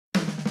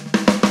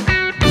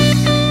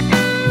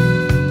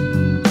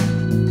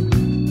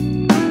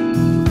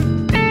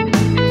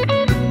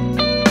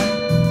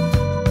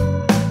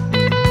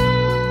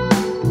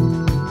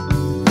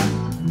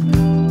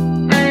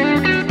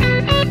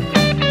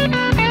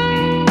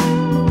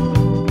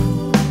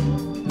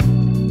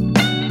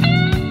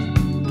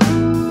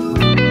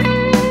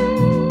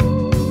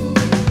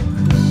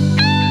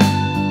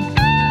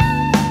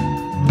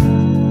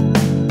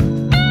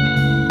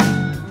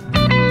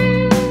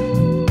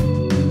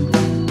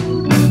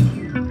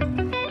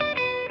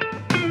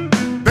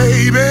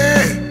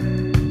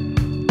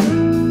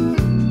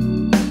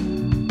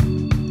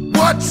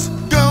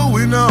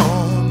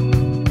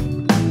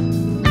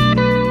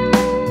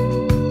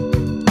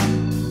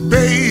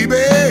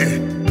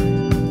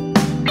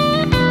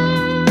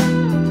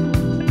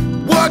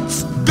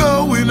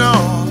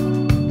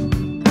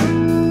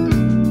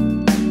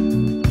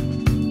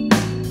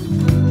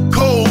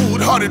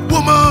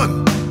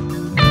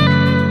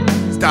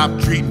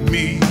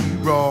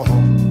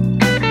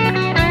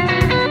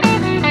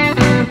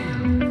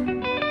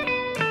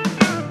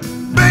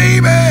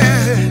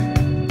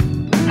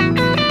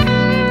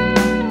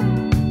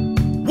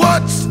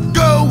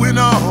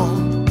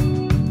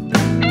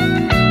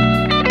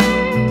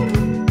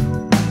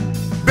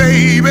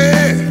Baby,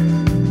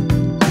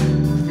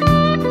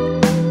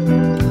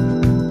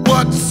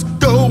 what's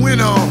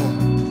going on?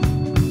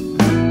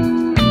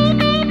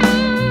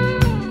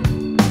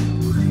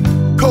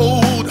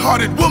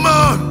 Cold-hearted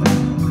woman,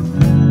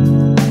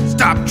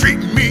 stop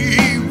treating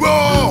me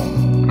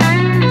wrong.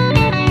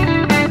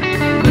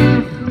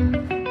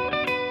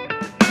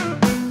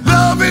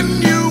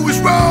 Loving you is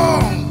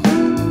wrong.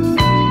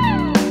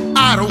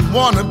 I don't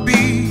wanna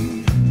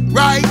be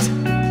right.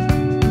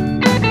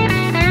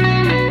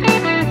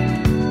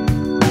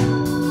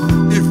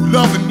 If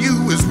loving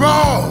you is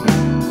wrong,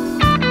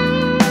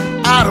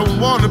 I don't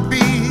wanna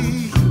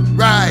be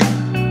right.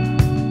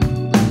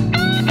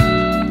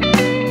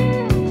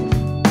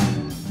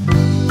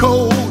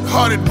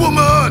 Cold-hearted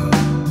woman,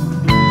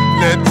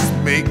 let's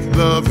make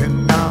love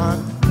and not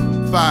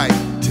fight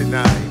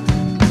tonight.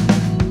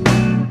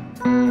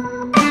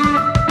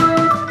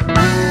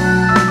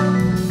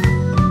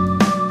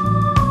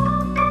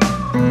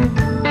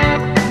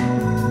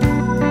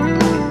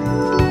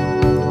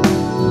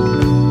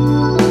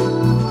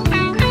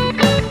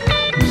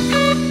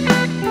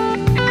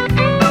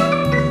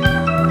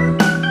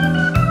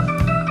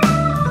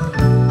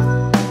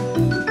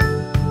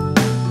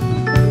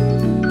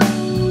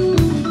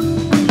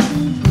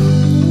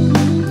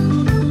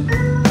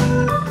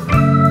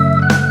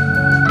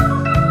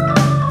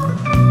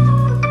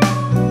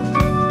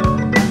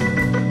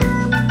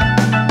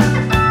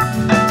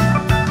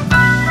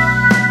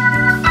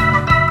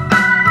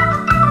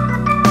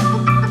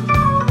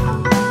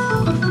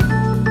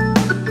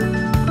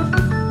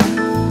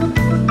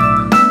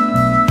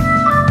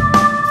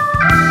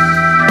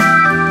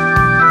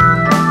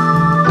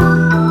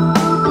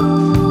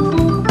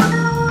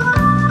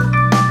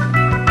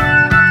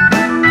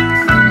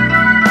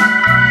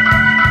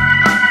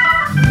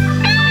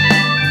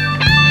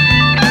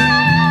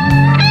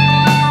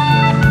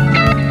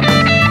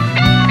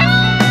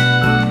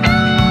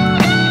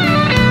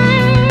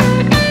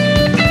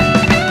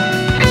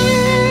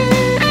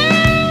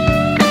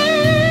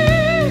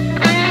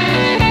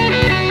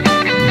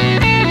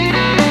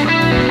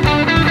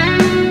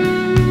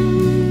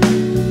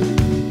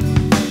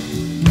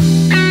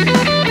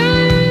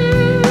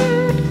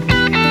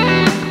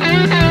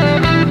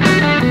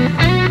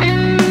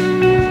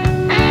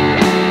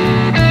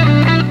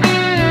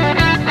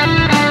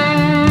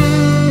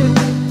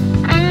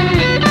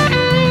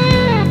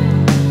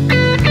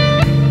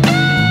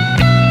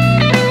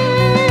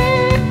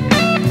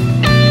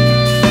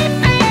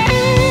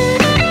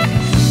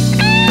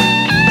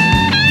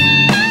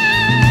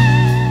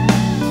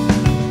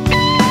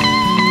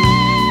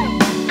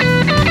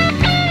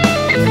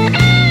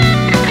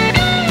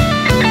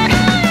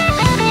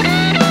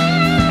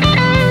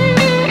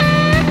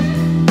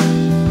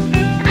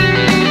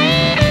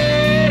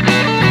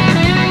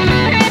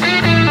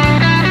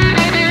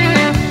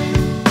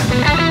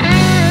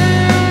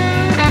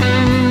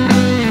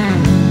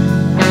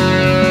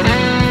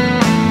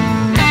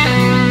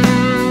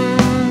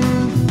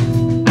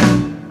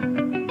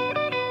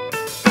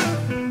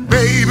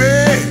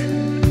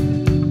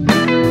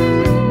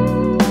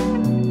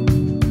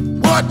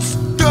 What's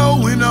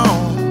going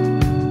on?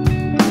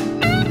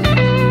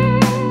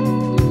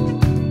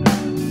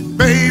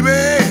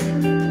 Baby,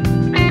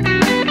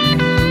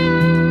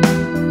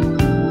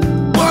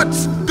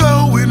 what's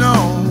going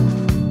on?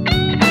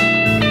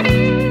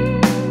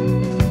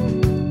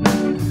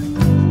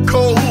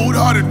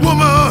 Cold-hearted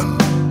woman,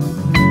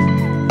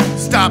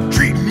 stop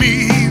treating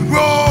me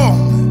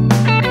wrong.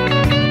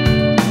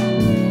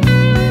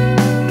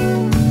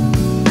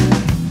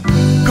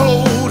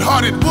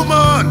 Cold-hearted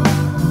woman,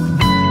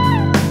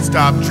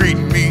 stop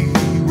treating me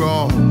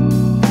wrong.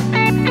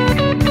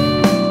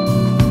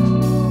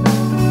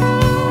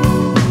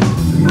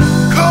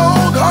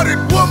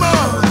 Cold-hearted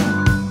woman,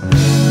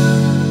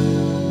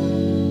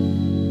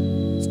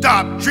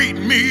 stop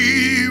treating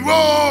me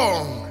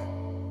wrong.